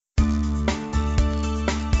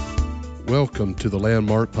Welcome to the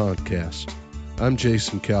Landmark Podcast. I'm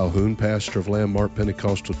Jason Calhoun, pastor of Landmark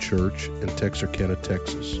Pentecostal Church in Texarkana,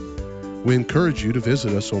 Texas. We encourage you to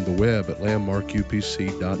visit us on the web at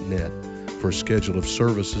landmarkupc.net for a schedule of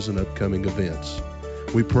services and upcoming events.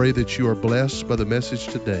 We pray that you are blessed by the message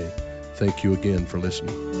today. Thank you again for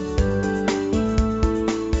listening.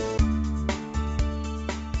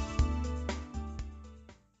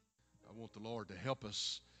 I want the Lord to help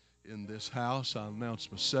us in this house. I'll announce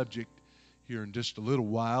my subject here in just a little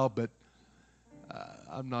while, but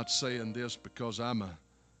I'm not saying this because I'm an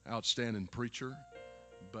outstanding preacher,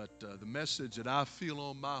 but the message that I feel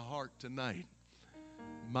on my heart tonight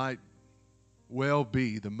might well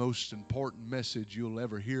be the most important message you'll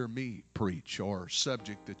ever hear me preach, or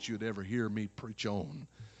subject that you'd ever hear me preach on.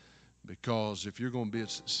 Because if you're going to be a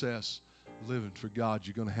success living for God,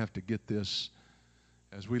 you're going to have to get this,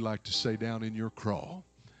 as we like to say, down in your craw.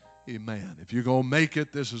 Amen. If you're going to make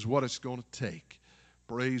it, this is what it's going to take.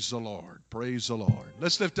 Praise the Lord. Praise the Lord.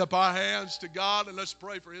 Let's lift up our hands to God and let's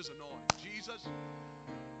pray for His anointing. Jesus,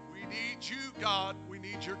 we need you, God. We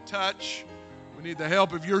need your touch. We need the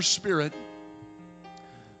help of your Spirit.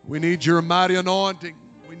 We need your mighty anointing.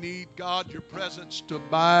 We need, God, your presence to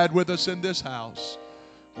abide with us in this house.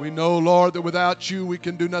 We know, Lord, that without you we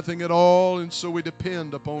can do nothing at all, and so we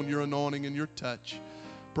depend upon your anointing and your touch.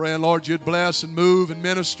 Praying, Lord, you'd bless and move and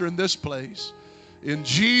minister in this place. In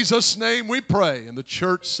Jesus' name we pray. And the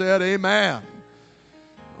church said amen.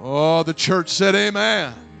 Oh, the church said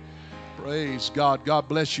amen. Praise God. God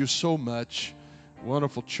bless you so much.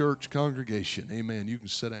 Wonderful church congregation. Amen. You can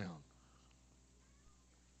sit down.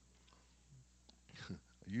 I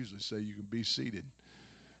usually say you can be seated.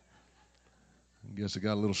 I guess I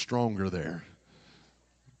got a little stronger there.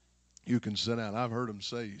 You can sit down. I've heard them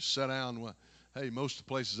say, sit down. Well, hey, most of the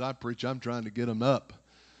places I preach, I'm trying to get them up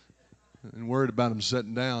and worried about them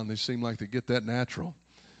sitting down. They seem like they get that natural.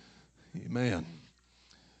 Amen.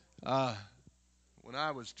 When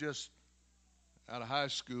I was just out of high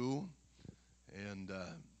school and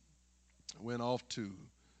went off to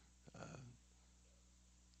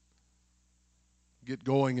get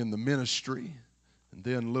going in the ministry, and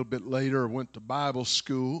then a little bit later went to Bible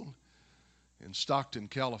school in Stockton,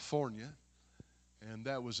 California. And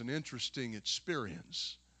that was an interesting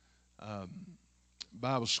experience.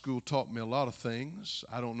 Bible school taught me a lot of things.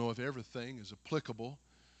 I don't know if everything is applicable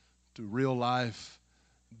to real life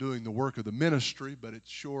doing the work of the ministry, but it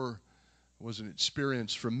sure was an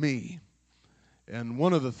experience for me. And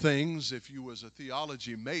one of the things, if you was a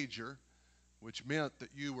theology major, which meant that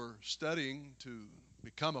you were studying to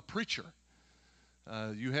become a preacher,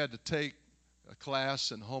 you had to take a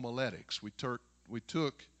class in homiletics. We took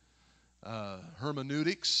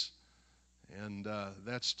hermeneutics, and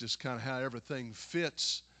that's just kind of how everything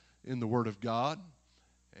fits in the Word of God.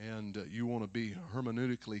 And you want to be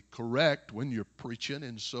hermeneutically correct when you're preaching,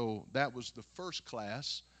 and so that was the first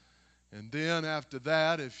class. And then after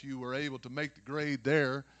that, if you were able to make the grade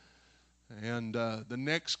there, and the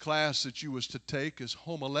next class that you was to take is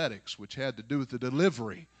homiletics, which had to do with the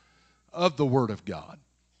delivery of the Word of God.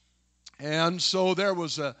 And so there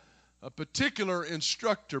was a particular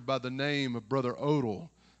instructor by the name of Brother Odell,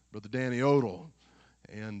 Brother Danny Odell.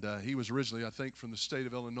 And he was originally, I think, from the state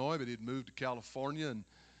of Illinois, but he'd moved to California and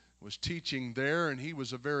was teaching there. And he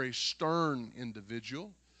was a very stern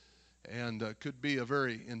individual and could be a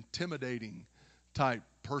very intimidating type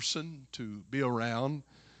person to be around,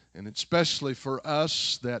 and especially for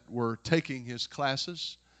us that were taking his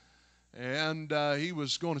classes. And he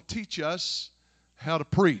was going to teach us how to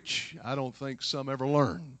preach. I don't think some ever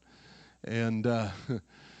learned. And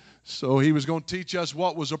so he was going to teach us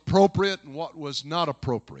what was appropriate and what was not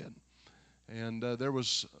appropriate. And there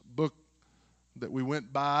was a book that we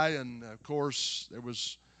went by, and of course there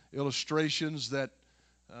was illustrations that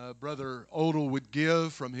Brother Odell would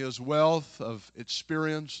give from his wealth of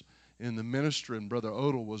experience in the ministry. And Brother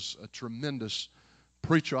Odell was a tremendous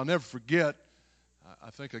preacher. I'll never forget,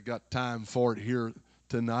 I think I got time for it here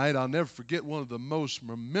tonight. I'll never forget one of the most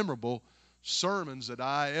memorable sermons that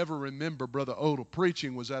I ever remember Brother Odell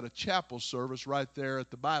preaching was at a chapel service right there at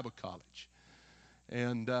the Bible college.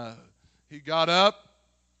 And he got up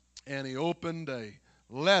and he opened a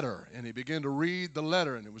letter and he began to read the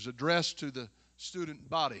letter, and it was addressed to the student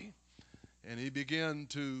body. And he began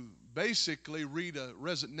to basically read a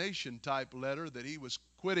resignation type letter that he was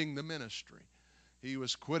quitting the ministry. He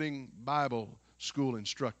was quitting Bible school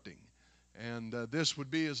instructing. And this would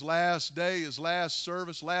be his last day, his last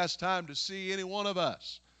service, last time to see any one of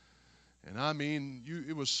us. And I mean,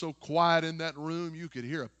 it was so quiet in that room, you could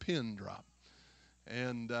hear a pin drop.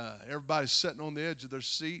 And everybody's sitting on the edge of their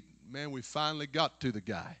seat. Man, we finally got to the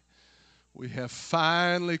guy. we have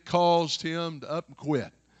finally caused him to up and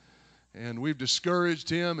quit. And we've discouraged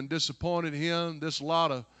him and disappointed him. This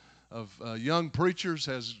lot of young preachers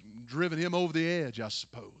has driven him over the edge, I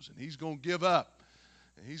suppose. And he's going to give up.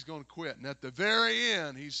 And he's going to quit. And at the very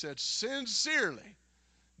end, he said, sincerely,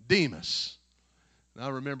 Demas. And I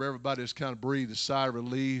remember everybody just kind of breathed a sigh of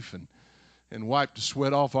relief and wiped the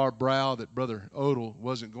sweat off our brow that Brother Odell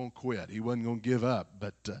wasn't going to quit. He wasn't going to give up.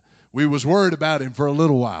 But we was worried about him for a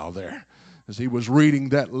little while there as he was reading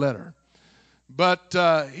that letter. But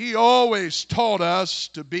he always taught us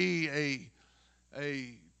to be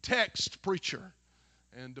a text preacher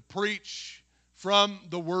and to preach from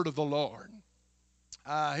the word of the Lord.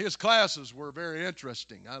 His classes were very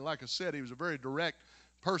interesting. Like I said, he was a very direct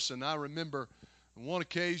person. I remember on one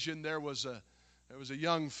occasion there was a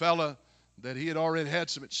young fella that he had already had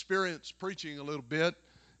some experience preaching a little bit,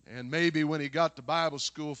 and maybe when he got to Bible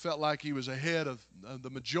school felt like he was ahead of the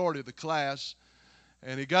majority of the class.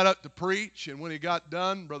 And he got up to preach, and when he got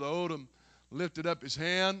done, Brother Odom lifted up his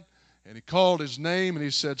hand, and he called his name, and he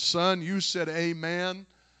said, son, you said amen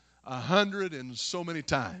 100 and so many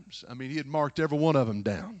times. I mean, he had marked every one of them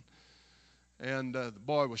down. And the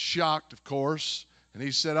boy was shocked, of course, and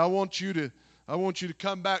he said, I want you to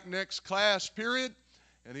come back next class period.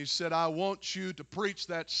 And he said, I want you to preach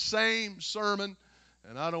that same sermon,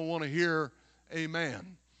 and I don't want to hear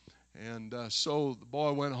amen. And so the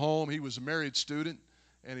boy went home. He was a married student,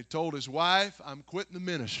 and he told his wife, I'm quitting the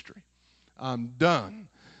ministry. I'm done.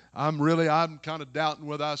 I'm kind of doubting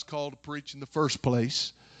whether I was called to preach in the first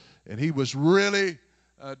place. And he was really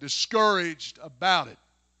discouraged about it.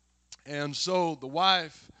 And so the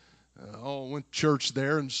wife went to church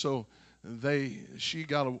there, and so she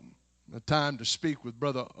got a time to speak with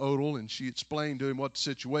Brother Odell, and she explained to him what the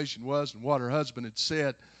situation was and what her husband had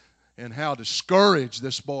said and how discouraged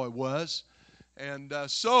this boy was. And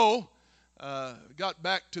so got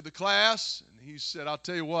back to the class, and he said, I'll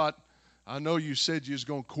tell you what, I know you said you was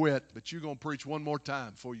going to quit, but you're going to preach one more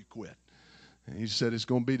time before you quit. And he said, it's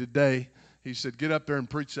going to be today. He said, get up there and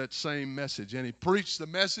preach that same message. And he preached the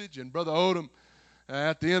message, and Brother Odom,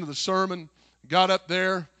 at the end of the sermon, got up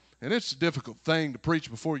there. And it's a difficult thing to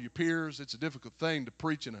preach before your peers. It's a difficult thing to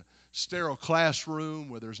preach in a sterile classroom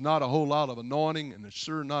where there's not a whole lot of anointing and there's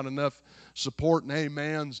sure not enough support and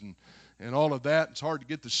amens and all of that. It's hard to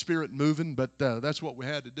get the Spirit moving, but that's what we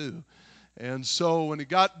had to do. And so when he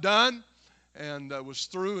got done and was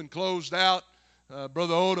through and closed out,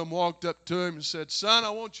 Brother Odom walked up to him and said, son,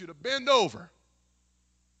 I want you to bend over.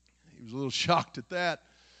 He was a little shocked at that.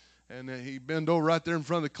 And he bent over right there in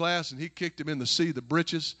front of the class, and he kicked him in the seat of the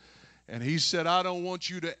britches. And he said, I don't want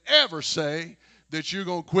you to ever say that you're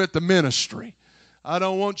going to quit the ministry. I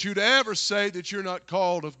don't want you to ever say that you're not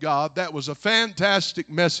called of God. That was a fantastic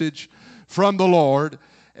message from the Lord.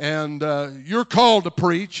 And you're called to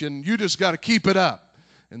preach, and you just got to keep it up.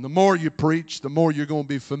 And the more you preach, the more you're going to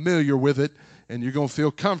be familiar with it, and you're going to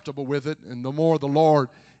feel comfortable with it, and the more the Lord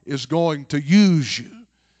is going to use you.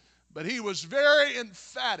 But he was very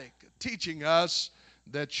emphatic, teaching us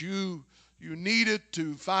that you needed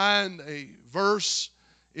to find a verse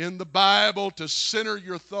in the Bible to center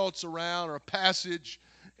your thoughts around, or a passage,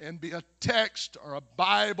 and be a text or a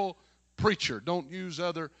Bible preacher. Don't use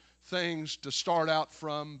other things to start out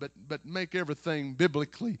from, but make everything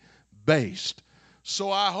biblically based. So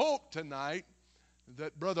I hope tonight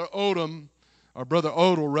that Brother Odom, or Brother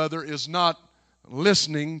Odell rather, is not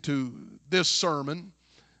listening to this sermon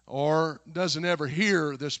or doesn't ever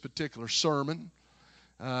hear this particular sermon.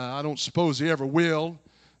 I don't suppose he ever will,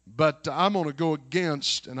 but I'm going to go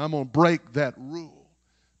against and I'm going to break that rule,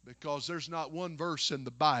 because there's not one verse in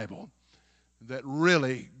the Bible that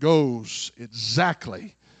really goes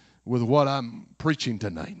exactly with what I'm preaching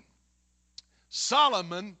tonight.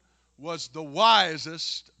 Solomon was the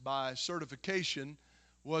wisest, by certification,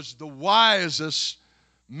 was the wisest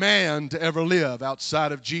man to ever live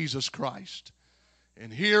outside of Jesus Christ.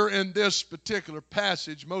 And here in this particular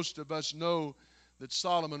passage, most of us know that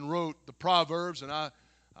Solomon wrote the Proverbs, and I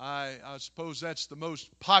suppose that's the most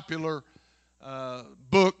popular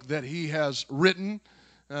book that he has written.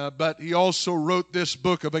 But he also wrote this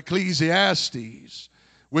book of Ecclesiastes,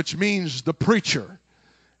 which means the preacher.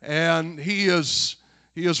 And he is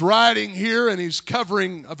writing here, and he's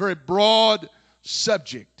covering a very broad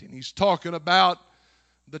subject. And he's talking about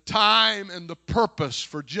the time and the purpose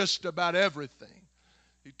for just about everything.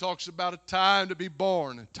 He talks about a time to be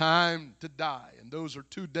born, a time to die. And those are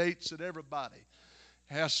two dates that everybody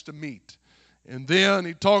has to meet. And then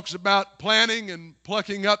he talks about planting and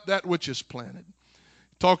plucking up that which is planted.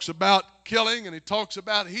 He talks about killing, and he talks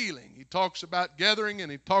about healing. He talks about gathering,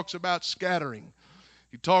 and he talks about scattering.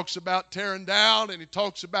 He talks about tearing down, and he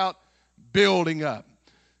talks about building up.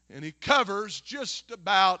 And he covers just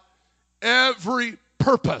about every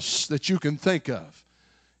purpose that you can think of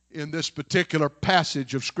in this particular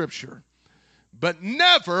passage of Scripture. But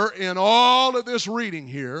never in all of this reading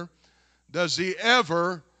here does he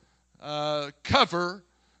ever cover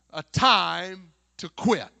a time to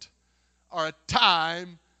quit or a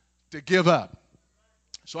time to give up.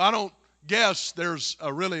 So I don't guess there's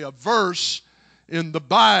really a verse in the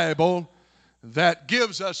Bible that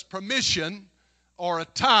gives us permission or a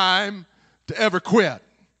time to ever quit.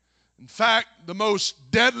 In fact, the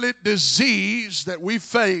most deadly disease that we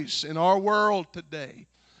face in our world today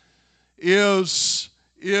is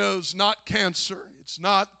not cancer. It's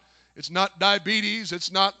not diabetes.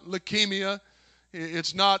 It's not leukemia.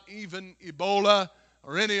 It's not even Ebola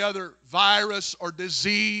or any other virus or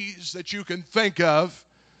disease that you can think of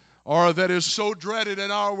or that is so dreaded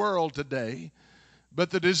in our world today. But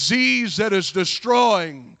the disease that is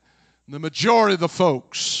destroying the majority of the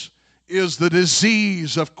folks is the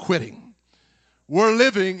disease of quitting. We're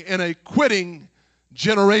living in a quitting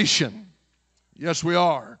generation. Yes, we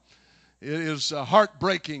are. It is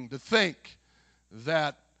heartbreaking to think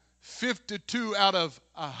that 52 out of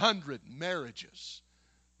 100 marriages,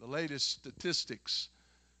 the latest statistics,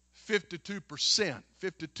 52%,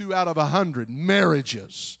 52 out of 100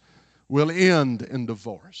 marriages will end in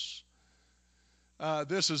divorce.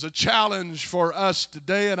 This is a challenge for us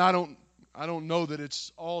today, and I don't know that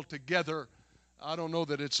it's altogether. I don't know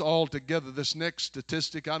that it's altogether this next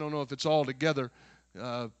statistic. I don't know if it's altogether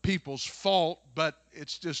people's fault, but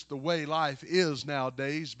it's just the way life is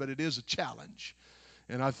nowadays. But it is a challenge,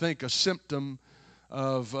 and I think a symptom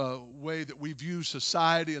of the way that we view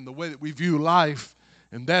society and the way that we view life,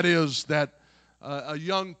 and that is that a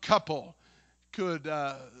young couple could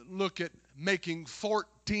look at making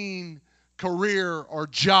 14 career or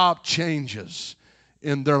job changes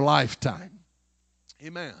in their lifetime.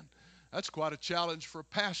 Amen. That's quite a challenge for a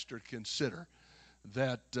pastor to consider,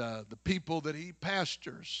 that the people that he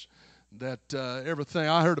pastors, that everything.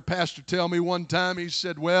 I heard a pastor tell me one time, he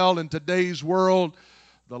said, well, in today's world,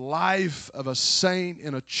 the life of a saint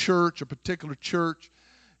in a church, a particular church,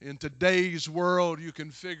 in today's world, you can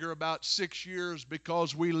figure about 6 years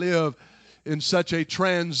because we live in such a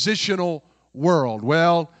transitional world.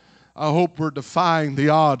 Well, I hope we're defying the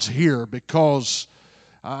odds here, because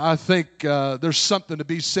I think there's something to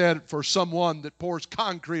be said for someone that pours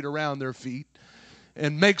concrete around their feet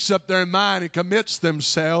and makes up their mind and commits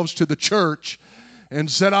themselves to the church and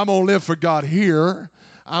said, I'm going to live for God here.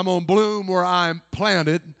 I'm going to bloom where I'm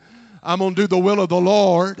planted. I'm going to do the will of the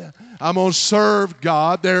Lord. I'm going to serve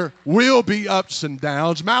God. There will be ups and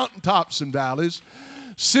downs, mountaintops and valleys,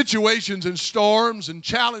 situations and storms and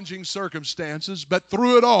challenging circumstances, but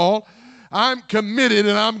through it all, I'm committed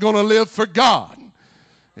and I'm going to live for God.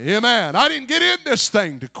 Amen. I didn't get in this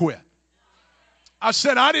thing to quit. I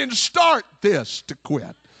said I didn't start this to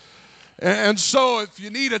quit. And so if you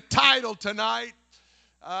need a title tonight,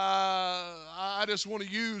 I just want to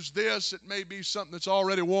use this. It may be something that's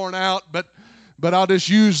already worn out, but I'll just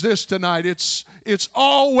use this tonight. It's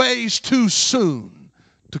always too soon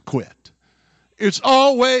to quit. It's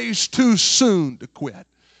always too soon to quit.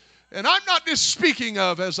 And I'm not just speaking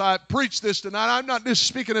of, as I preach this tonight, I'm not just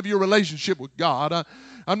speaking of your relationship with God.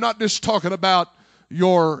 I'm not just talking about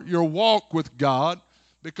your walk with God,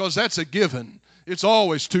 because that's a given. It's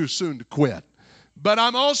always too soon to quit. But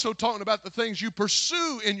I'm also talking about the things you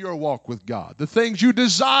pursue in your walk with God, the things you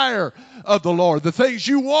desire of the Lord, the things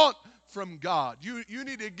you want from God. You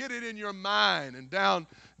need to get it in your mind and down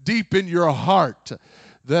deep in your heart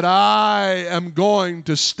that I am going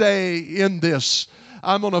to stay in this.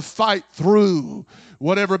 I'm going to fight through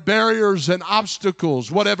whatever barriers and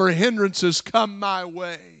obstacles, whatever hindrances come my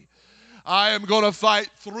way. I am going to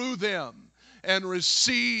fight through them and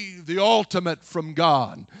receive the ultimate from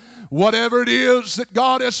God. Whatever it is that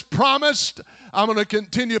God has promised, I'm going to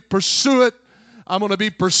continue to pursue it. I'm going to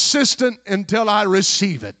be persistent until I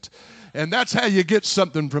receive it. And that's how you get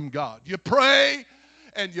something from God. You pray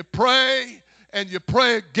and you pray and you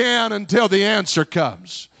pray again until the answer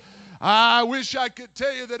comes. I wish I could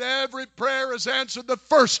tell you that every prayer is answered the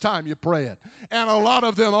first time you pray it. And a lot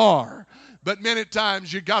of them are. But many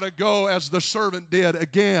times you got to go as the servant did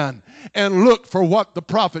again and look for what the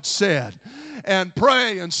prophet said and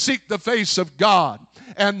pray and seek the face of God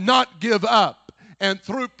and not give up. And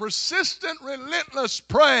through persistent, relentless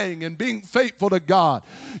praying and being faithful to God,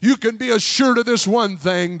 you can be assured of this one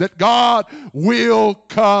thing, that God will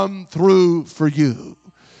come through for you.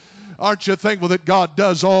 Aren't you thankful that God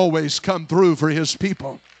does always come through for His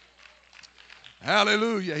people?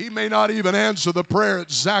 Hallelujah. He may not even answer the prayer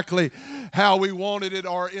exactly how we wanted it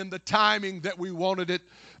or in the timing that we wanted it,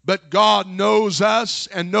 but God knows us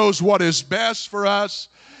and knows what is best for us,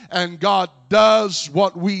 and God does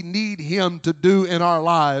what we need Him to do in our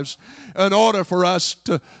lives in order for us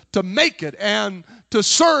to make it and to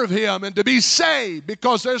serve Him and to be saved,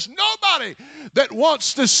 because there's nobody that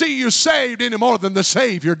wants to see you saved any more than the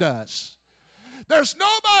Savior does. There's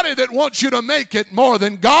nobody that wants you to make it more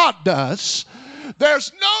than God does.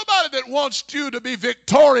 There's nobody that wants you to be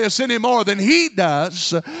victorious any more than He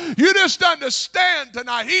does. You just understand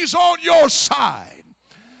tonight, He's on your side.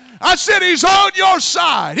 I said He's on your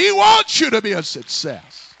side. He wants you to be a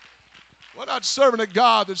success. We're not serving a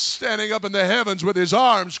God that's standing up in the heavens with His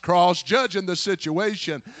arms crossed, judging the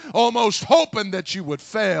situation, almost hoping that you would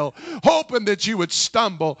fail, hoping that you would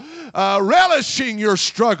stumble, relishing your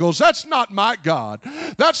struggles. That's not my God.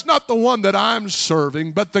 That's not the one that I'm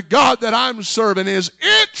serving, but the God that I'm serving is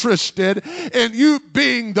interested in you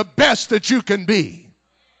being the best that you can be,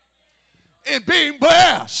 in being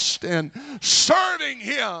blessed and serving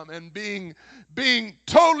Him and being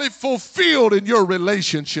totally fulfilled in your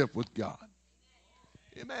relationship with God.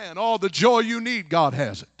 Amen. All the joy you need, God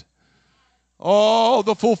has it. All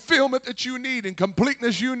the fulfillment that you need and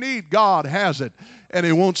completeness you need, God has it. And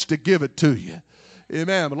He wants to give it to you.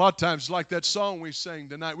 Amen. But a lot of times, like that song we sang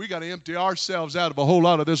tonight, we got to empty ourselves out of a whole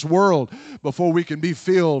lot of this world before we can be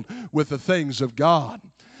filled with the things of God.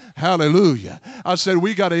 Hallelujah. I said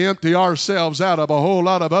we got to empty ourselves out of a whole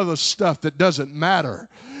lot of other stuff that doesn't matter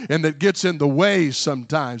and that gets in the way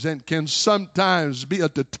sometimes and can sometimes be a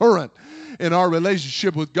deterrent in our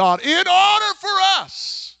relationship with God in order for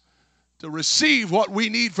us to receive what we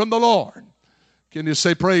need from the Lord. Can you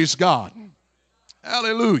say praise God?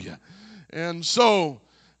 Hallelujah. And so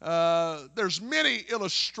there's many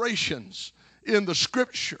illustrations in the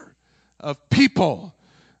Scripture of people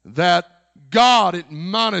that God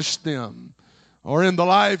admonished them, or in the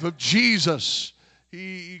life of Jesus,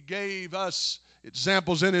 He gave us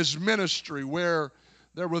examples in His ministry where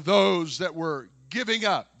there were those that were giving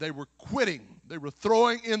up, they were quitting, they were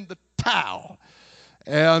throwing in the towel,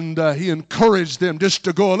 and He encouraged them just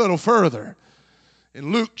to go a little further.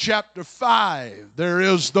 In Luke chapter 5, there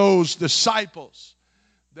is those disciples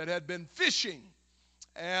that had been fishing,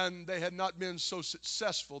 and they had not been so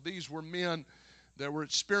successful. These were men that were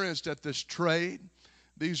experienced at this trade.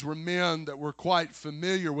 These were men that were quite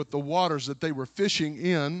familiar with the waters that they were fishing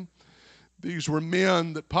in. These were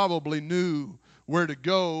men that probably knew where to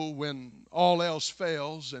go when all else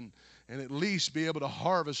fails and at least be able to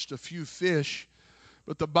harvest a few fish.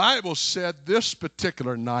 But the Bible said this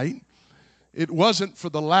particular night, it wasn't for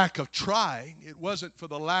the lack of trying. It wasn't for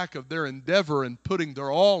the lack of their endeavor and putting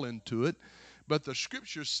their all into it. But the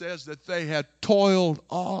Scripture says that they had toiled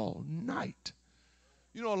all night.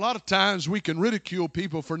 You know, a lot of times we can ridicule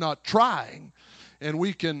people for not trying, and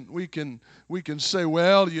we can say,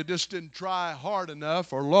 well, you just didn't try hard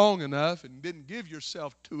enough or long enough and didn't give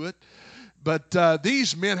yourself to it. But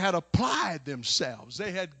these men had applied themselves.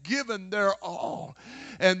 They had given their all,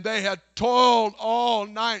 and they had toiled all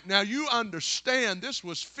night. Now, you understand this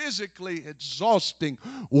was physically exhausting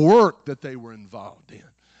work that they were involved in.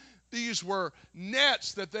 These were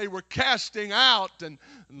nets that they were casting out and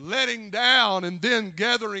letting down and then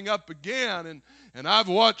gathering up again. And I've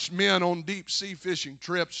watched men on deep sea fishing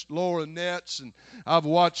trips lower nets, and I've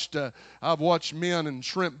watched men in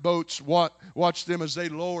shrimp boats watch them as they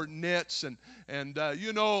lower nets. And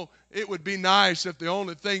you know, it would be nice if the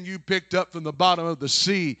only thing you picked up from the bottom of the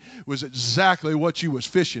sea was exactly what you was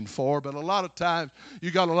fishing for. But a lot of times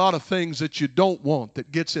you got a lot of things that you don't want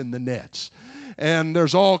that gets in the nets. And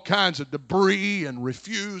there's all kinds of debris and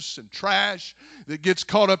refuse and trash that gets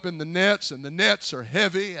caught up in the nets, and the nets are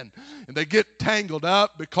heavy and they get tangled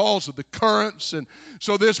up because of the currents. And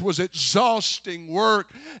so this was exhausting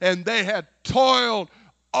work, and they had toiled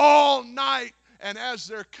all night. And as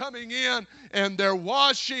they're coming in and they're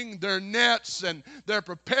washing their nets and they're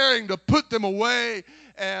preparing to put them away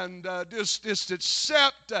and just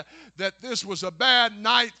accept that this was a bad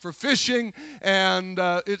night for fishing, and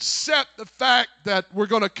accept the fact that we're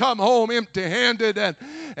going to come home empty-handed,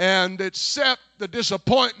 and accept the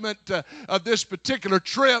disappointment of this particular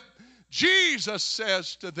trip, Jesus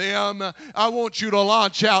says to them, I want you to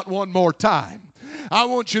launch out one more time. I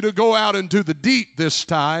want you to go out into the deep this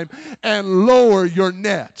time and lower your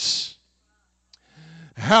nets.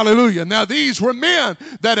 Hallelujah. Now these were men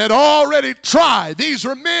that had already tried. These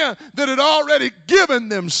were men that had already given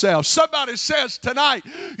themselves. Somebody says tonight,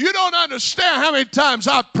 you don't understand how many times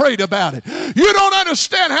I've prayed about it. You don't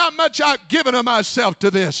understand how much I've given of myself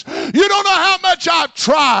to this. You don't know how much I've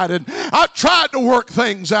tried, and I've tried to work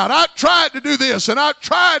things out. I've tried to do this, and I've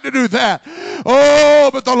tried to do that.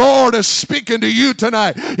 Oh, but the Lord is speaking to you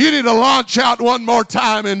tonight. You need to launch out one more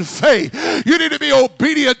time in faith. You need to be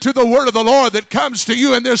obedient to the word of the Lord that comes to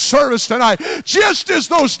you in this service tonight, just as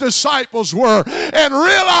those disciples were, and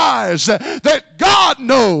realize that God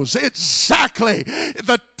knows exactly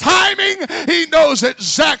the timing. He knows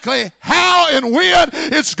exactly how and when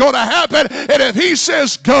it's going to happen. And if He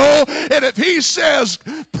says go, and if He says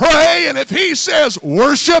pray, and if He says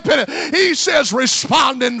worship, and if He says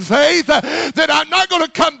respond in faith, then I'm not going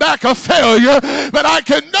to come back a failure, but I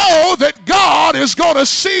can know that God is going to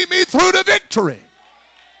see me through to victory.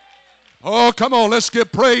 Oh, come on, let's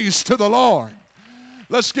give praise to the Lord.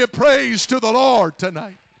 Let's give praise to the Lord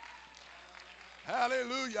tonight.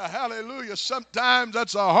 Hallelujah, hallelujah. Sometimes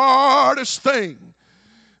that's the hardest thing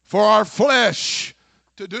for our flesh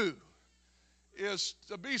to do, is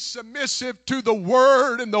to be submissive to the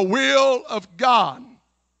word and the will of God.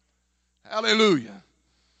 Hallelujah.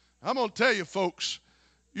 I'm going to tell you, folks,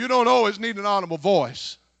 you don't always need an audible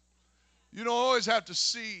voice. You don't always have to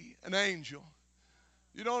see an angel.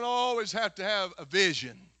 You don't always have to have a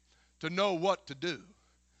vision to know what to do.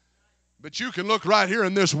 But you can look right here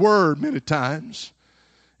in this word many times,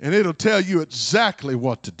 and it'll tell you exactly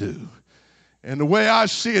what to do. And the way I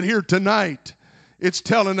see it here tonight, it's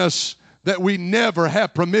telling us that we never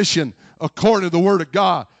have permission, according to the word of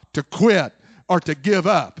God, to quit or to give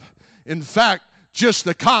up. In fact, just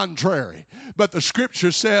the contrary. But the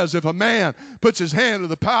scripture says if a man puts his hand to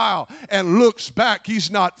the plow and looks back,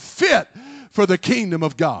 he's not fit for the kingdom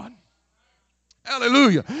of God.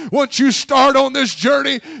 Hallelujah. Once you start on this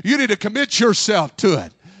journey, you need to commit yourself to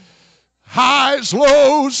it. Highs,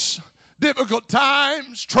 lows, difficult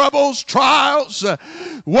times, troubles, trials,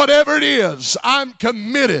 whatever it is, I'm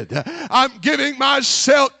committed. I'm giving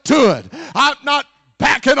myself to it. I'm not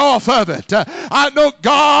backing off of it. I know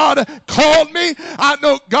God called me. I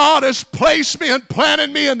know God has placed me and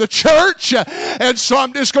planted me in the church. And so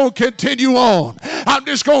I'm just going to continue on. I'm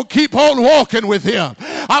just going to keep on walking with Him.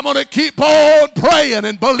 I'm going to keep on praying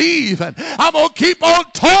and believing. I'm going to keep on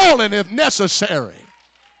toiling if necessary.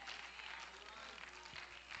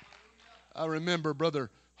 I remember Brother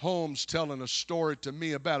Holmes telling a story to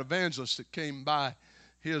me about an evangelist that came by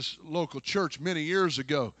his local church many years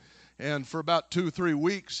ago. And for about 2-3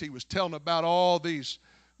 weeks, he was telling about all these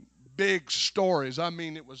big stories. I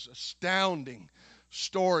mean, it was astounding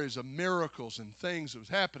stories of miracles and things that was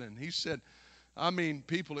happening. He said, I mean,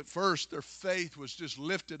 people at first, their faith was just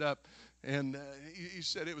lifted up. And he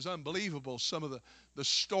said it was unbelievable, some of the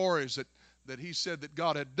stories that he said that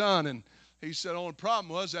God had done. And he said, only problem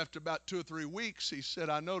was after about 2 or 3 weeks, he said,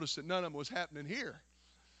 I noticed that none of them was happening here.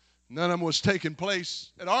 None of them was taking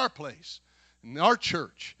place at our place, in our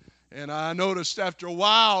church. And I noticed after a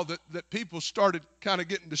while that people started kind of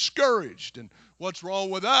getting discouraged. And what's wrong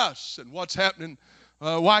with us? And what's happening?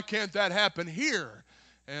 Why can't that happen here?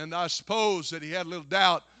 And I suppose that he had a little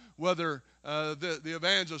doubt whether the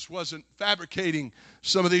evangelist wasn't fabricating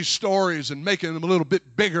some of these stories and making them a little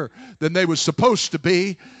bit bigger than they were supposed to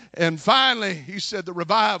be. And finally, he said the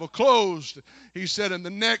revival closed. He said in the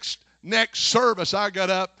next service I got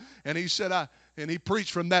up and he said and he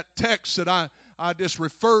preached from that text that I just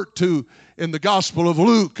referred to in the Gospel of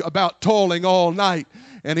Luke about toiling all night.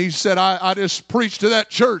 And he said, I just preached to that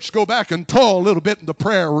church. Go back and toil a little bit in the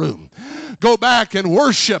prayer room. Go back and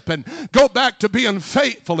worship and go back to being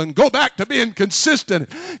faithful and go back to being consistent,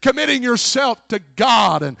 committing yourself to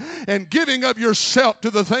God and giving of yourself to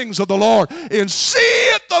the things of the Lord. And see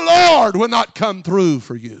if the Lord will not come through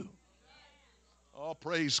for you. Oh,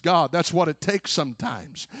 praise God. That's what it takes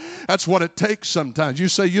sometimes. That's what it takes sometimes. You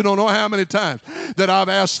say, you don't know how many times that I've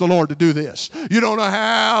asked the Lord to do this. You don't know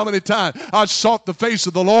how many times I've sought the face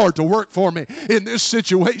of the Lord to work for me in this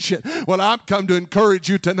situation. Well, I've come to encourage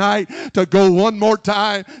you tonight to go one more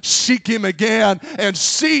time, seek Him again, and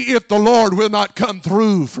see if the Lord will not come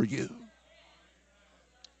through for you.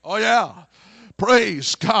 Oh, yeah.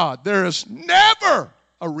 Praise God. There is never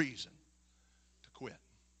a reason to quit.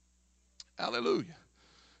 Hallelujah.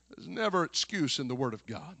 There's never excuse in the Word of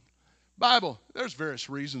God. Bible, there's various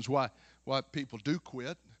reasons why people do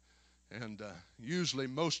quit. And usually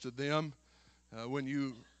most of them, when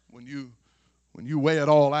you weigh it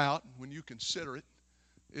all out, when you consider it,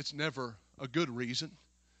 it's never a good reason.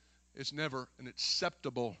 It's never an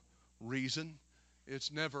acceptable reason.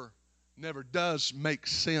 It's never Never does make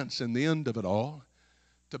sense in the end of it all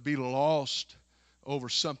to be lost over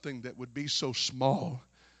something that would be so small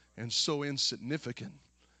and so insignificant.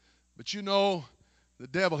 But you know, the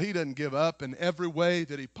devil, he doesn't give up in every way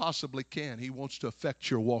that he possibly can. He wants to affect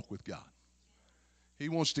your walk with God. He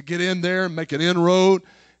wants to get in there and make an inroad,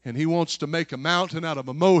 and he wants to make a mountain out of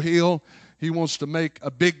a molehill. He wants to make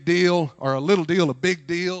a big deal or a little deal a big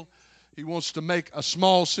deal. He wants to make a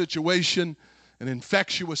small situation an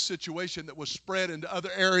infectious situation that was spread into other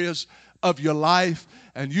areas of your life,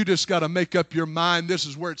 and you just got to make up your mind, this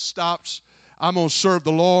is where it stops. I'm going to serve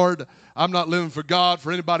the Lord. I'm not living for God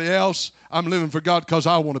for anybody else. I'm living for God because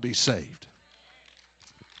I want to be saved.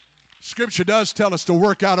 Scripture does tell us to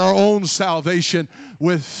work out our own salvation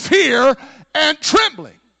with fear and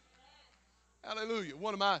trembling. Hallelujah.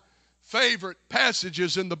 One of my favorite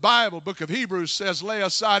passages in the Bible, book of Hebrews, says, lay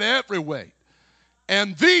aside every weight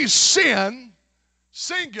and the sin,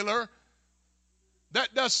 singular,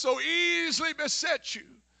 that does so easily beset you.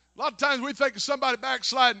 A lot of times we think of somebody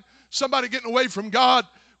backsliding, somebody getting away from God.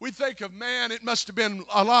 We think of, man, it must have been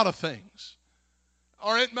a lot of things.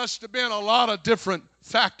 Or it must have been a lot of different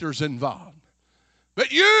factors involved.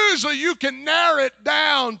 But usually you can narrow it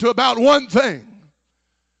down to about one thing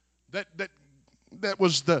that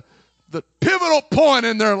was the pivotal point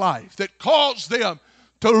in their life that caused them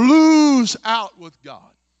to lose out with God.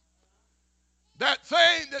 That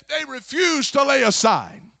thing that they refused to lay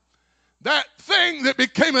aside. That thing that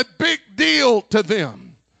became a big deal to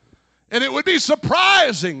them. And it would be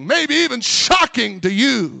surprising, maybe even shocking to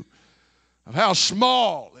you, of how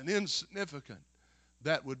small and insignificant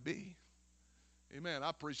that would be. Amen.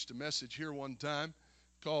 I preached a message here one time,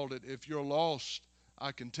 called it, If You're Lost,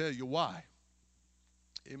 I Can Tell You Why.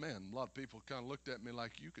 Amen. A lot of people kind of looked at me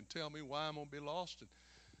like, you can tell me why I'm going to be lost?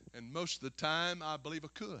 And most of the time, I believe I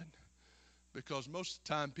could. Because most of the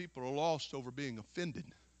time, people are lost over being offended.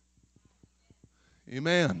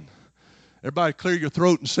 Amen. Everybody clear your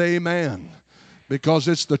throat and say amen. Because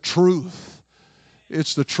it's the truth.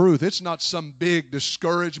 It's the truth. It's not some big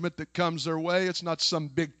discouragement that comes their way. It's not some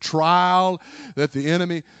big trial that the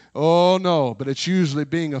enemy, oh no, but it's usually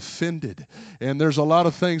being offended. And there's a lot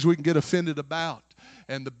of things we can get offended about.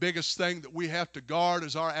 And the biggest thing that we have to guard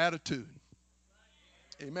is our attitude.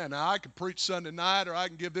 Amen. Now, I can preach Sunday night or I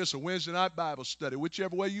can give this a Wednesday night Bible study.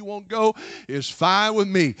 Whichever way you want to go is fine with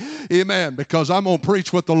me. Amen. Because I'm going to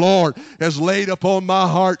preach what the Lord has laid upon my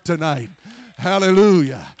heart tonight.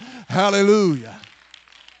 Hallelujah. Hallelujah.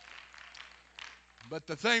 But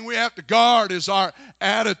the thing we have to guard is our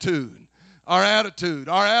attitude. Our attitude.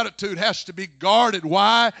 Our attitude has to be guarded.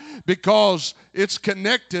 Why? Because it's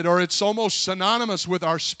connected, or it's almost synonymous with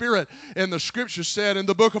our spirit. And the Scripture said in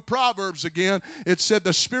the book of Proverbs again, it said,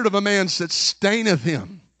 the spirit of a man sustaineth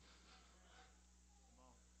him.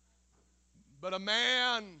 But a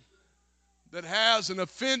man that has an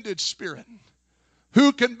offended spirit,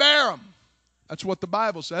 who can bear him? That's what the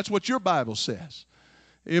Bible says. That's what your Bible says.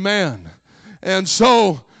 Amen. And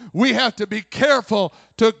so we have to be careful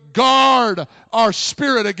to guard our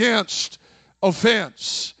spirit against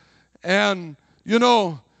offense. And, you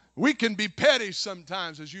know, we can be petty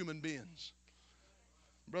sometimes as human beings.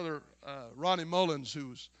 Brother Ronnie Mullins, who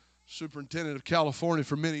was superintendent of California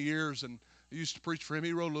for many years, and I used to preach for him,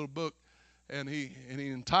 he wrote a little book, and he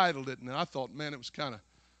entitled it, and I thought, man, it was kind of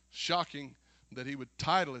shocking that he would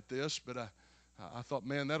title it this, but I thought,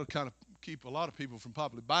 man, that'll kind of keep a lot of people from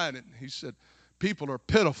probably buying it. And he said, people are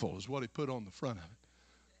pitiful is what he put on the front of it.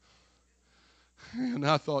 And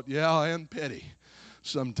I thought, yeah, and petty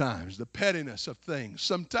sometimes. The pettiness of things.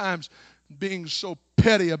 Sometimes being so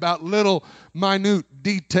petty about little minute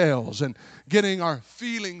details and getting our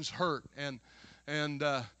feelings hurt and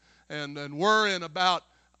worrying about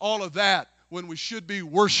all of that when we should be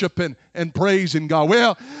worshiping and praising God.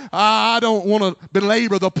 Well, I don't want to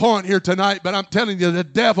belabor the point here tonight, but I'm telling you, the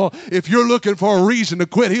devil, if you're looking for a reason to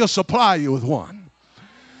quit, he'll supply you with one.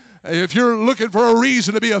 If you're looking for a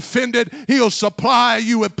reason to be offended, he'll supply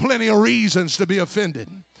you with plenty of reasons to be offended.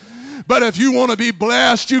 But if you want to be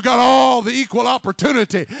blessed, you got all the equal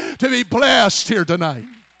opportunity to be blessed here tonight.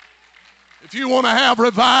 If you want to have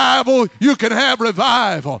revival, you can have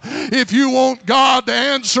revival. If you want God to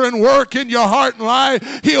answer and work in your heart and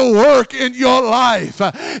life, he'll work in your life.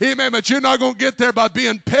 Amen. But you're not going to get there by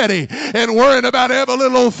being petty and worrying about every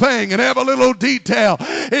little thing and every little detail.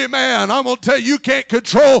 Amen. I'm going to tell you, you can't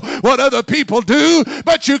control what other people do,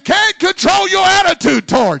 but you can control your attitude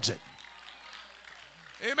towards it.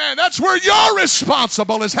 Amen. That's where you're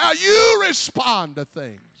responsible, is how you respond to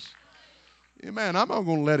things. Amen. I'm not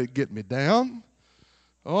going to let it get me down.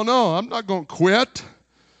 Oh, no, I'm not going to quit.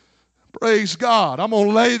 Praise God. I'm going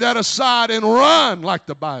to lay that aside and run, like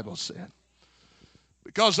the Bible said.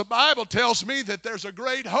 Because the Bible tells me that there's a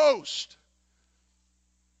great host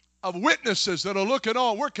of witnesses that are looking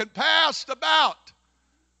on. We're compassed about.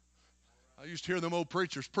 I used to hear them old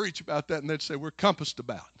preachers preach about that, and they'd say, we're compassed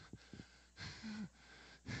about.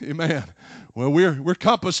 Amen. Well, we're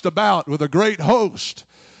compassed about with a great host.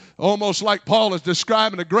 Almost like Paul is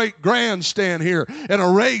describing a great grandstand here and a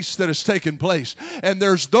race that has taken place. And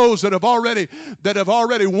there's those that have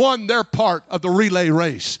already won their part of the relay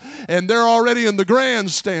race. And they're already in the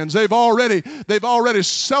grandstands. They've already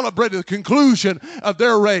celebrated the conclusion of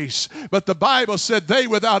their race. But the Bible said they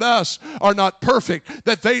without us are not perfect,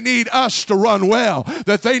 that they need us to run well,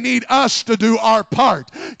 that they need us to do our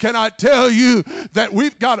part. Can I tell you that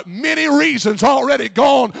we've got many reasons already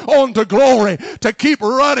gone on to glory to keep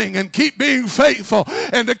running and keep being faithful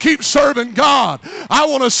and to keep serving God. I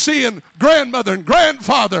want to see a grandmother and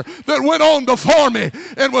grandfather that went on before me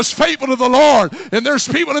and was faithful to the Lord. And there's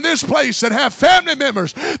people in this place that have family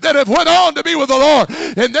members that have went on to be with the Lord,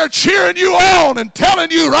 and they're cheering you on and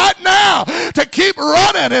telling you right now to keep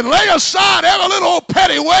running and lay aside every little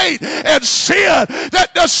petty weight and sin that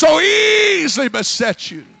does so easily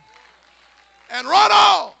beset you, and run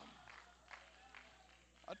on.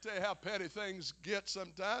 Tell you how petty things get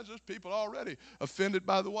sometimes. There's people already offended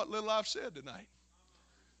by what little I've said tonight.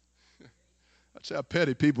 That's how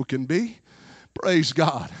petty people can be. Praise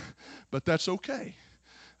God. But that's okay.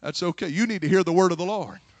 That's okay. You need to hear the word of the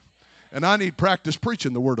Lord. And I need practice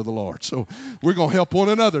preaching the word of the Lord. So we're going to help one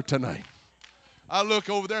another tonight. I look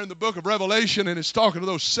over there in the book of Revelation, and it's talking to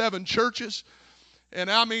those 7 churches. And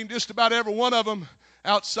I mean, just about every one of them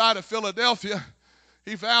outside of Philadelphia,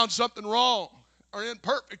 he found something wrong or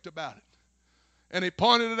imperfect about it. And he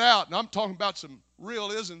pointed it out. And I'm talking about some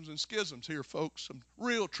real isms and schisms here, folks. Some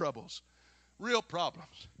real troubles, real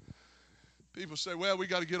problems. People say, well, we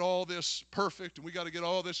got to get all this perfect, and we got to get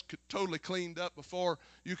all this totally cleaned up before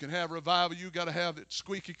you can have revival. You got to have it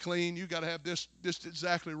squeaky clean. You got to have this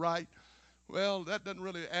exactly right. Well, that doesn't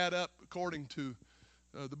really add up according to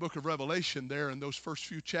the book of Revelation there in those first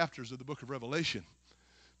few chapters of the book of Revelation,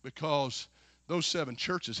 because those 7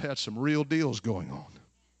 churches had some real deals going on.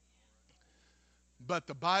 But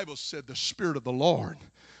the Bible said the Spirit of the Lord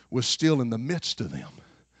was still in the midst of them,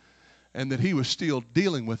 and that he was still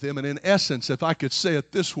dealing with them. And in essence, if I could say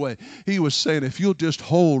it this way, he was saying, if you'll just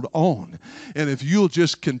hold on, and if you'll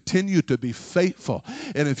just continue to be faithful,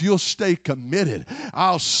 and if you'll stay committed,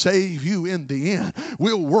 I'll save you in the end.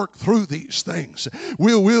 We'll work through these things.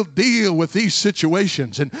 We'll deal with these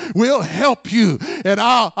situations, and we'll help you, and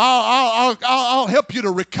I'll help you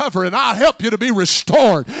to recover, and I'll help you to be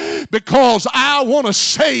restored, because I want to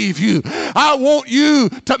save you. I want you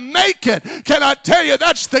to make it. Can I tell you,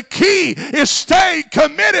 that's the key, is stay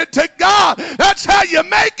committed to God. That's how you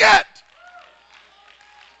make it.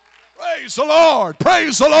 Praise the Lord.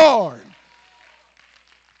 Praise the Lord.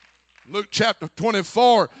 Luke chapter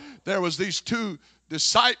 24, there was these 2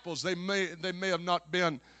 disciples. They may have not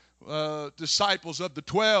been disciples of the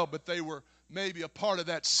 12, but they were maybe a part of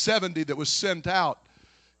that 70 that was sent out.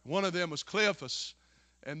 One of them was Cleophas,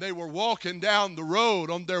 and they were walking down the road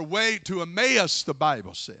on their way to Emmaus, the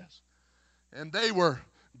Bible says. And they were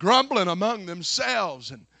grumbling among themselves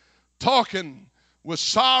and talking with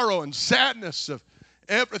sorrow and sadness of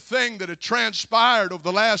everything that had transpired over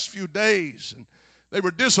the last few days. And they were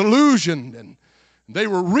disillusioned, and they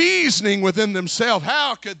were reasoning within themselves,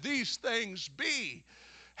 how could these things be?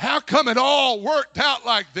 How come it all worked out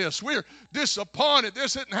like this? We're disappointed.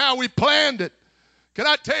 This isn't how we planned it. Can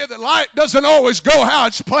I tell you that life doesn't always go how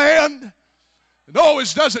it's planned? It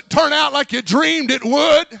always doesn't turn out like you dreamed it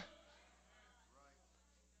would.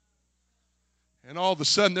 And all of a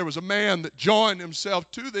sudden there was a man that joined himself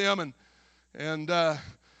to them, and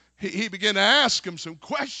he began to ask them some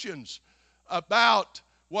questions about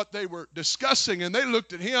what they were discussing. And they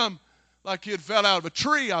looked at him like he had fell out of a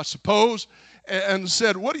tree, I suppose, and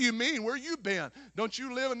said, what do you mean? Where you been? Don't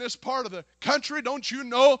you live in this part of the country? Don't you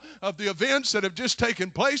know of the events that have just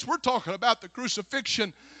taken place? We're talking about the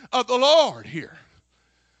crucifixion of the Lord here.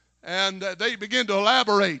 And they began to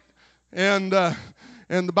elaborate. And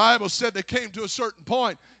the Bible said they came to a certain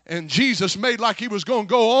point, and Jesus made like he was going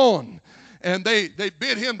to go on. And they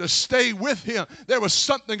bid him to stay with him. There was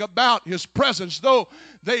something about his presence, though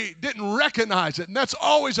they didn't recognize it. And that's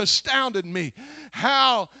always astounded me,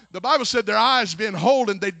 how the Bible said their eyes being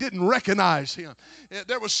holden, they didn't recognize him.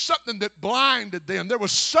 There was something that blinded them. There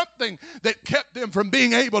was something that kept them from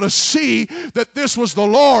being able to see that this was the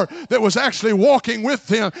Lord that was actually walking with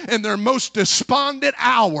them in their most despondent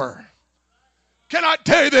hour. Can I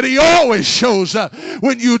tell you that He always shows up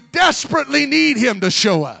when you desperately need Him to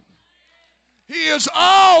show up? He is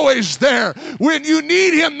always there when you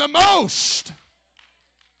need Him the most.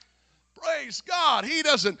 Praise God. He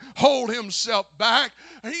doesn't hold Himself back.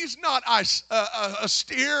 He's not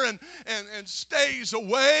austere and stays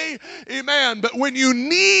away. Amen. But when you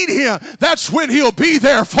need Him, that's when He'll be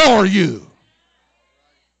there for you.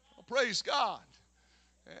 Praise God.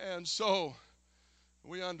 And so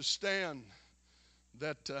we understand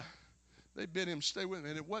that they bid Him stay with Him.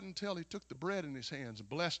 And it wasn't until He took the bread in His hands and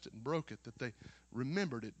blessed it and broke it that they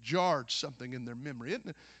remembered it, jarred something in their memory.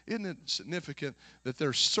 Isn't it significant that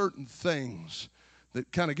there's certain things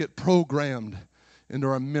that kind of get programmed into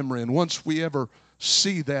our memory? And once we ever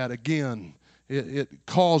see that again, it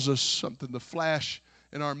causes something to flash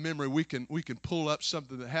in our memory. We can pull up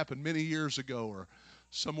something that happened many years ago or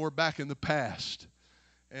somewhere back in the past.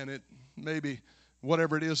 And it maybe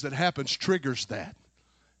whatever it is that happens triggers that.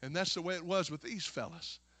 And that's the way it was with these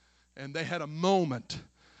fellas. And they had a moment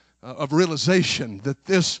of realization that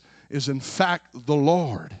this is in fact the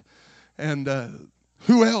Lord. And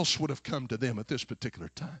who else would have come to them at this particular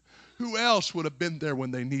time? Who else would have been there when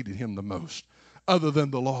they needed Him the most other than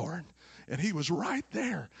the Lord? And He was right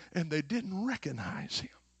there, and they didn't recognize Him.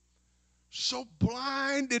 So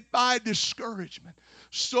blinded by discouragement,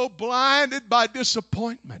 so blinded by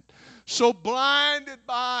disappointment, so blinded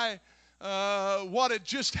by what had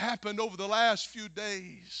just happened over the last few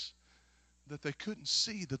days, that they couldn't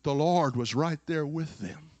see that the Lord was right there with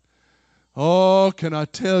them. Oh, can I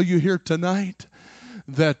tell you here tonight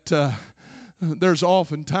that there's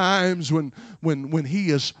often times when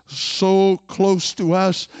He is so close to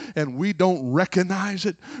us and we don't recognize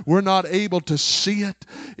it. We're not able to see it.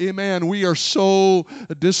 Amen. We are so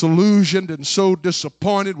disillusioned and so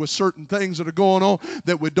disappointed with certain things that are going on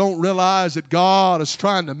that we don't realize that God is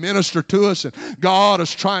trying to minister to us and God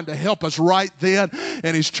is trying to help us right then,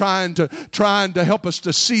 and He's trying to help us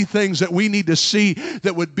to see things that we need to see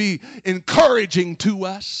that would be encouraging to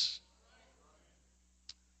us.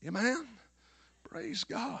 Amen. Praise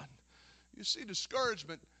God. You see,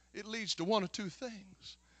 discouragement, it leads to one of two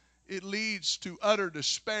things. It leads to utter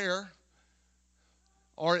despair,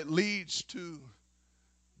 or it leads to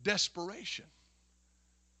desperation.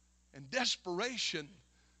 And desperation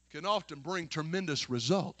can often bring tremendous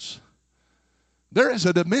results. There is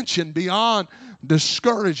a dimension beyond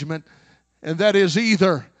discouragement, and that is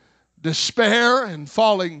either despair and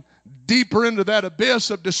falling deeper into that abyss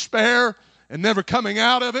of despair and never coming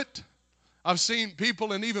out of it. I've seen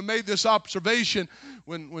people and even made this observation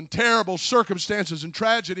when terrible circumstances and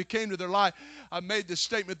tragedy came to their life. I've made this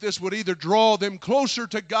statement: this would either draw them closer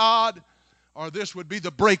to God or this would be the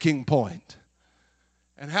breaking point.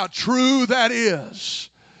 And how true that is.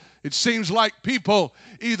 It seems like people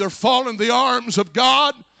either fall in the arms of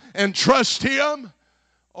God and trust Him,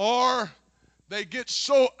 or they get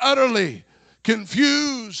so utterly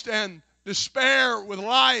confused and despair with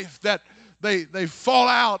life that they fall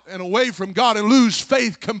out and away from God and lose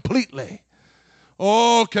faith completely.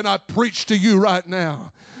 Oh, can I preach to you right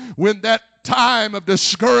now? When that time of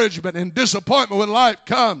discouragement and disappointment when life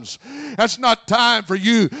comes, that's not time for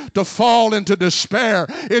you to fall into despair.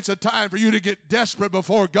 It's a time for you to get desperate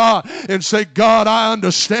before God and say, God, I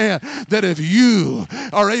understand that if you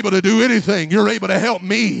are able to do anything, you're able to help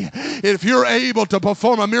me. If you're able to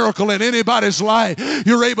perform a miracle in anybody's life,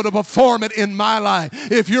 you're able to perform it in my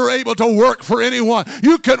life. If you're able to work for anyone,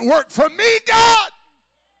 you can work for me, God.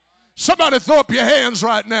 Somebody throw up your hands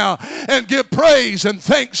right now and give praise and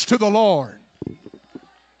thanks to the Lord.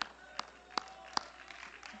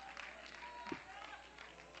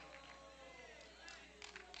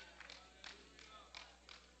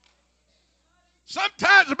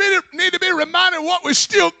 Sometimes we need to be reminded of what we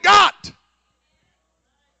still got.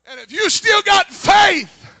 And if you still got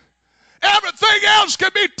faith, everything else can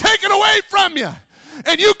be taken away from you,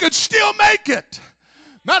 and you could still make it.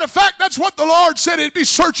 Matter of fact, that's what the Lord said He'd be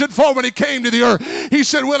searching for when He came to the earth. He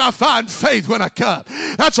said, when I find faith when I come.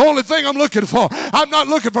 That's the only thing I'm looking for. I'm not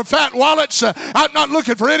looking for fat wallets. I'm not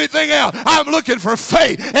looking for anything else. I'm looking for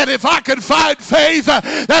faith. And if I can find faith,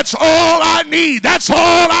 that's all I need. That's all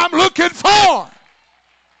I'm looking for.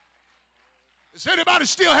 Does anybody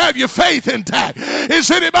still have your faith intact?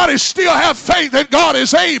 Does anybody still have faith that God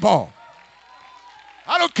is able?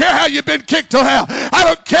 I don't care how you've been kicked to hell. I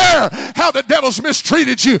don't care how the devil's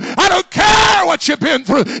mistreated you. I don't care what you've been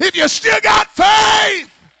through. If you still got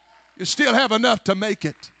faith, you still have enough to make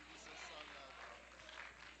it.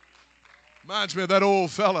 Reminds me of that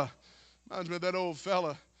old fella.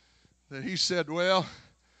 That he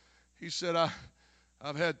said,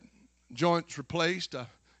 I've had joints replaced. I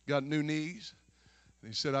got new knees.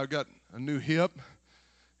 He said, I've got a new hip.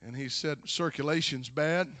 And he said, circulation's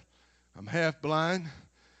bad. I'm half blind.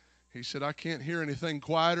 He said, I can't hear anything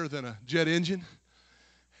quieter than a jet engine.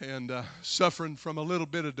 And suffering from a little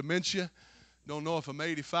bit of dementia. Don't know if I'm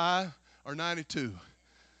 85 or 92.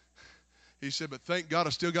 He said, but thank God I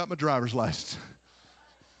still got my driver's license.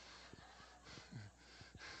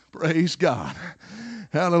 Praise God.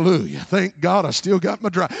 Hallelujah. Thank God I still got my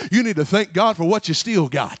driver. You need to thank God for what you still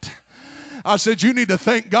got. I said, you need to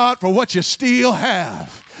thank God for what you still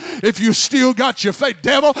have. If you still got your faith,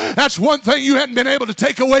 devil, that's one thing you haven't been able to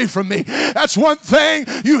take away from me. That's one thing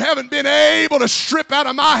you haven't been able to strip out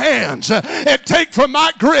of my hands and take from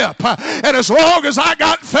my grip. And as long as I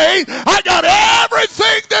got faith, I got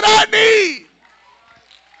everything that I need.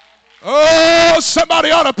 Oh, somebody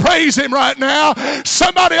ought to praise him right now.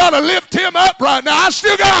 Somebody ought to lift him up right now. I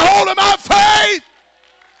still got a hold of my faith.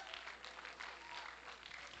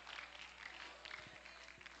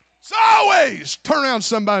 It's always, turn around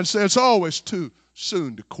somebody and say, it's always too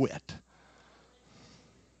soon to quit.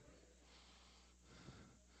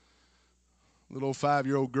 Little old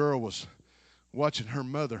 5-year-old girl was watching her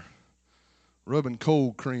mother rubbing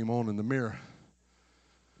cold cream on in the mirror.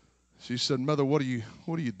 She said, Mother, what are you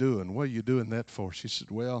doing? What are you doing that for? She said,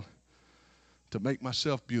 well, to make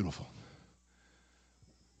myself beautiful.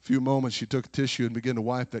 A few moments, she took a tissue and began to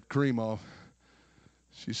wipe that cream off.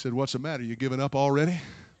 She said, what's the matter? You giving up already?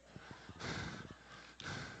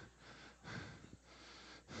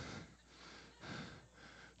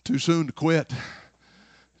 Too soon to quit.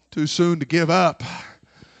 Too soon to give up.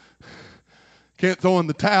 Can't throw in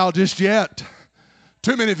the towel just yet.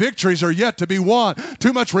 Too many victories are yet to be won.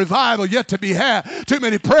 Too much revival yet to be had. Too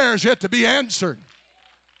many prayers yet to be answered.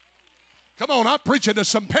 Come on, I'm preaching to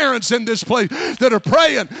some parents in this place that are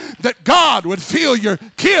praying that God would fill your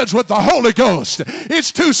kids with the Holy Ghost.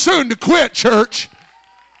 It's too soon to quit, church.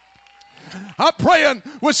 I'm praying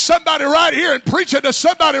with somebody right here and preaching to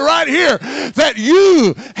somebody right here that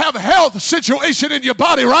you have a health situation in your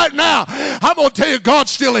body right now. I'm going to tell you, God's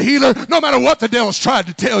still a healer no matter what the devil's tried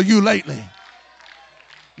to tell you lately.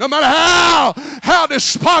 No matter how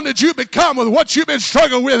despondent you become with what you've been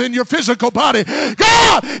struggling with in your physical body,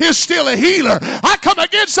 God is still a healer. I come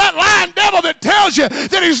against that lying devil that tells you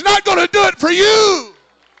that he's not going to do it for you.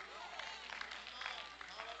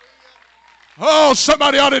 Oh,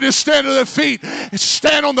 somebody ought to just stand to their feet and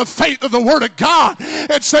stand on the faith of the Word of God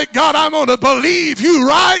and say, God, I'm going to believe you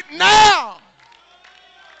right now.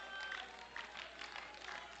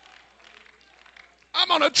 I'm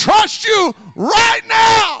going to trust you right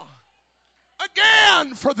now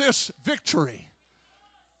again for this victory.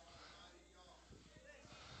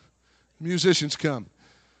 Musicians come.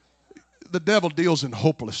 The devil deals in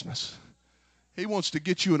hopelessness. He wants to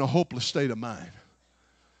get you in a hopeless state of mind.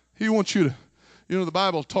 He wants you to, the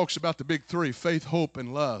Bible talks about the big three, faith, hope,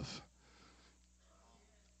 and love.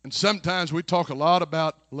 And sometimes we talk a lot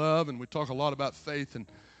about love and we talk a lot about faith, and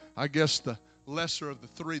I guess the lesser of the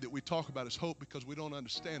three that we talk about is hope because we don't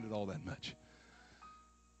understand it all that much.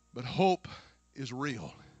 But hope is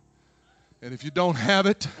real. And if you don't have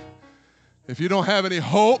it, if you don't have any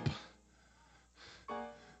hope,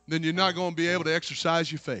 then you're not going to be able to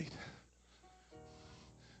exercise your faith.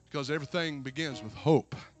 Because everything begins with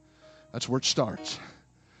hope. That's where it starts.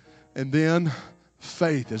 And then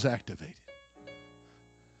faith is activated.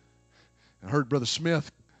 I heard Brother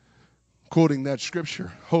Smith quoting that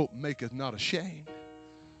scripture, hope maketh not ashamed.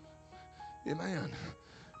 Amen.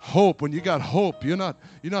 Hope, when you got hope, you're not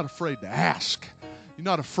afraid to ask. You're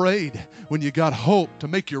not afraid when you got hope to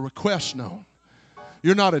make your request known.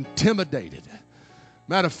 You're not intimidated.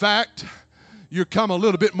 Matter of fact, you come a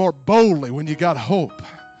little bit more boldly when you got hope.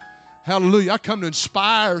 Hallelujah. I come to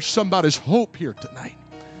inspire somebody's hope here tonight.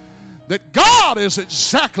 That God is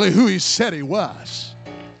exactly who He said He was.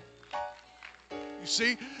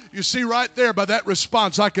 You see right there by that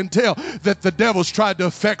response, I can tell that the devil's tried to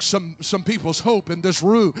affect some people's hope in this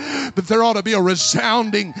room. But there ought to be a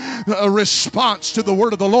resounding response to the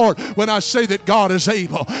word of the Lord when I say that God is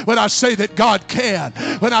able, when I say that God can,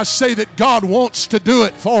 when I say that God wants to do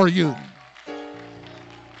it for you.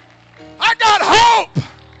 I got hope.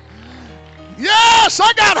 Yes,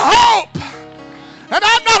 I got hope. And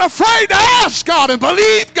I'm not afraid to ask God and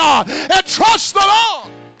believe God and trust the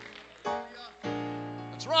Lord.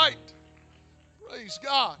 That's right. Praise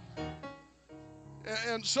God.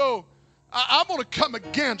 And so I'm going to come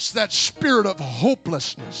against that spirit of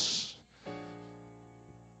hopelessness.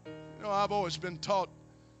 I've always been taught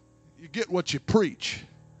you get what you preach.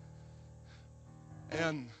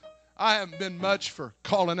 And I haven't been much for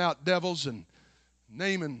calling out devils and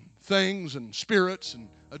naming things and spirits and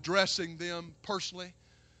addressing them personally.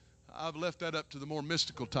 I've left that up to the more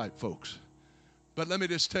mystical type folks. But let me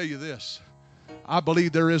just tell you this. I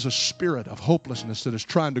believe there is a spirit of hopelessness that is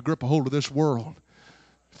trying to grip a hold of this world.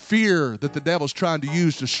 Fear that the devil's trying to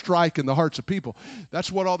use to strike in the hearts of people.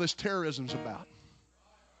 That's what all this terrorism's about.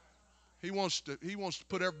 He wants to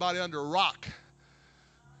put everybody under a rock.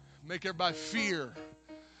 Make everybody fear.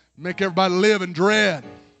 Make everybody live in dread.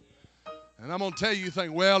 And I'm going to tell you, you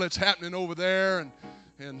think, well, it's happening over there and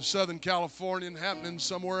in Southern California and happening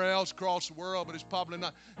somewhere else across the world, but it's probably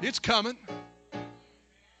not. It's coming.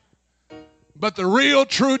 But the real,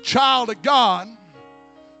 true child of God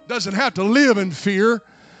doesn't have to live in fear,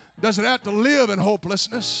 doesn't have to live in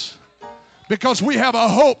hopelessness, because we have a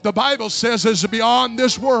hope the Bible says is beyond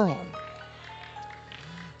this world.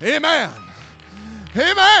 Amen.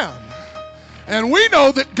 Amen. And we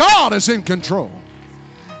know that God is in control.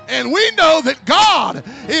 And we know that God,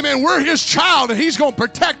 amen, we're his child, and he's going to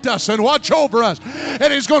protect us and watch over us.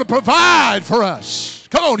 And he's going to provide for us.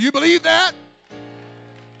 Come on, do you believe that?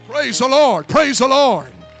 Praise the Lord. Praise the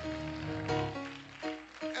Lord.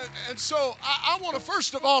 And so I want to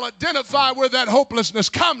first of all identify where that hopelessness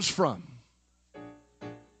comes from.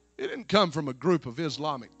 It didn't come from a group of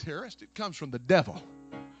Islamic terrorists. It comes from the devil.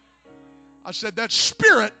 I said that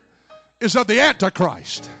spirit is of the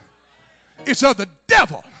Antichrist. It's of the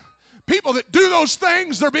devil. People that do those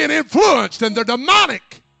things, they're being influenced and they're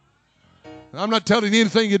demonic. I'm not telling you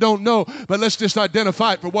anything you don't know, but let's just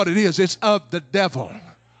identify it for what it is. It's of the devil.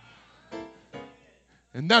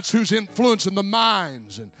 And that's who's influencing the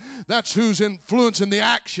minds, and that's who's influencing the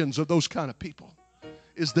actions of those kind of people,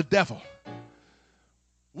 is the devil.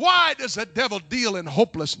 Why does the devil deal in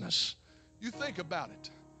hopelessness? You think about it.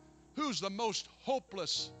 Who's the most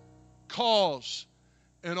hopeless cause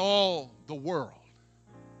in all the world?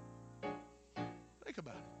 Think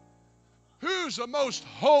about it. Who's the most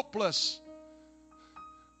hopeless?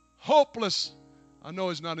 I know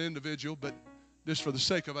it's not an individual, but just for the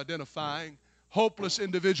sake of identifying, hopeless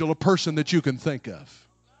individual, a person that you can think of.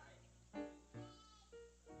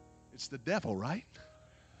 It's the devil, right?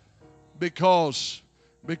 Because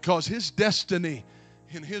his destiny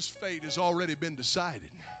and his fate has already been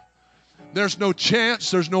decided. There's no chance,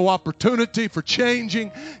 there's no opportunity for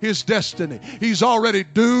changing his destiny. He's already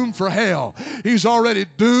doomed for hell. He's already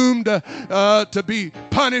doomed to be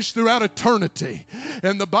punished throughout eternity.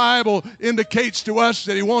 And the Bible indicates to us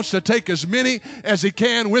that he wants to take as many as he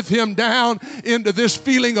can with him down into this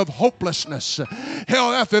feeling of hopelessness.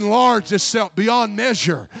 Hell hath enlarged itself beyond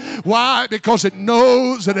measure. Why? Because it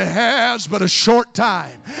knows that it has but a short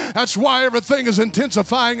time. That's why everything is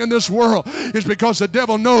intensifying in this world. It's because the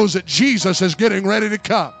devil knows that Jesus is getting ready to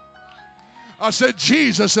come. I said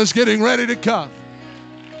Jesus is getting ready to come.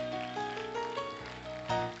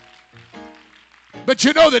 But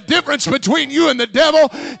you know the difference between you and the devil?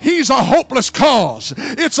 He's a hopeless cause.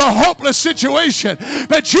 It's a hopeless situation.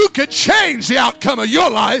 But you can change the outcome of your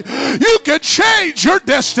life. You can change your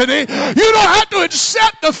destiny. You don't have to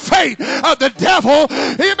accept the fate of the devil.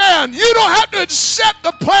 Amen. You don't have to accept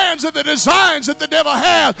the plans and the designs that the devil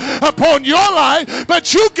has upon your life.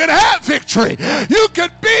 But you can have victory. You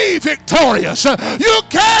can be victorious. You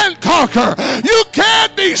can conquer. You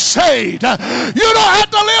can be saved. You don't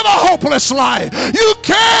have to live a hopeless life. You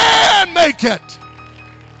can make it.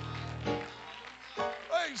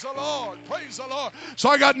 Praise the Lord. Praise the Lord. So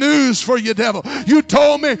I got news for you, devil. You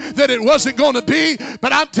told me that it wasn't going to be,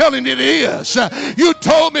 but I'm telling you it is. You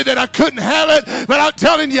told me that I couldn't have it, but I'm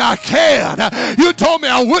telling you I can. You told me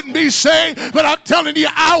I wouldn't be saved, but I'm telling you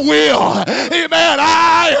I will. Amen.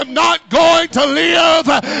 I am not going to live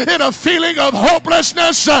in a feeling of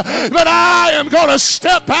hopelessness, but I am going to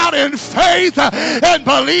step out in faith and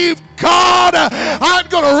believe God. I'm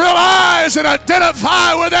going to realize and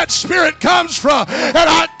identify where that spirit comes from, and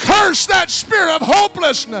I curse that spirit of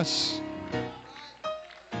hopelessness.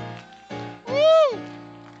 Woo!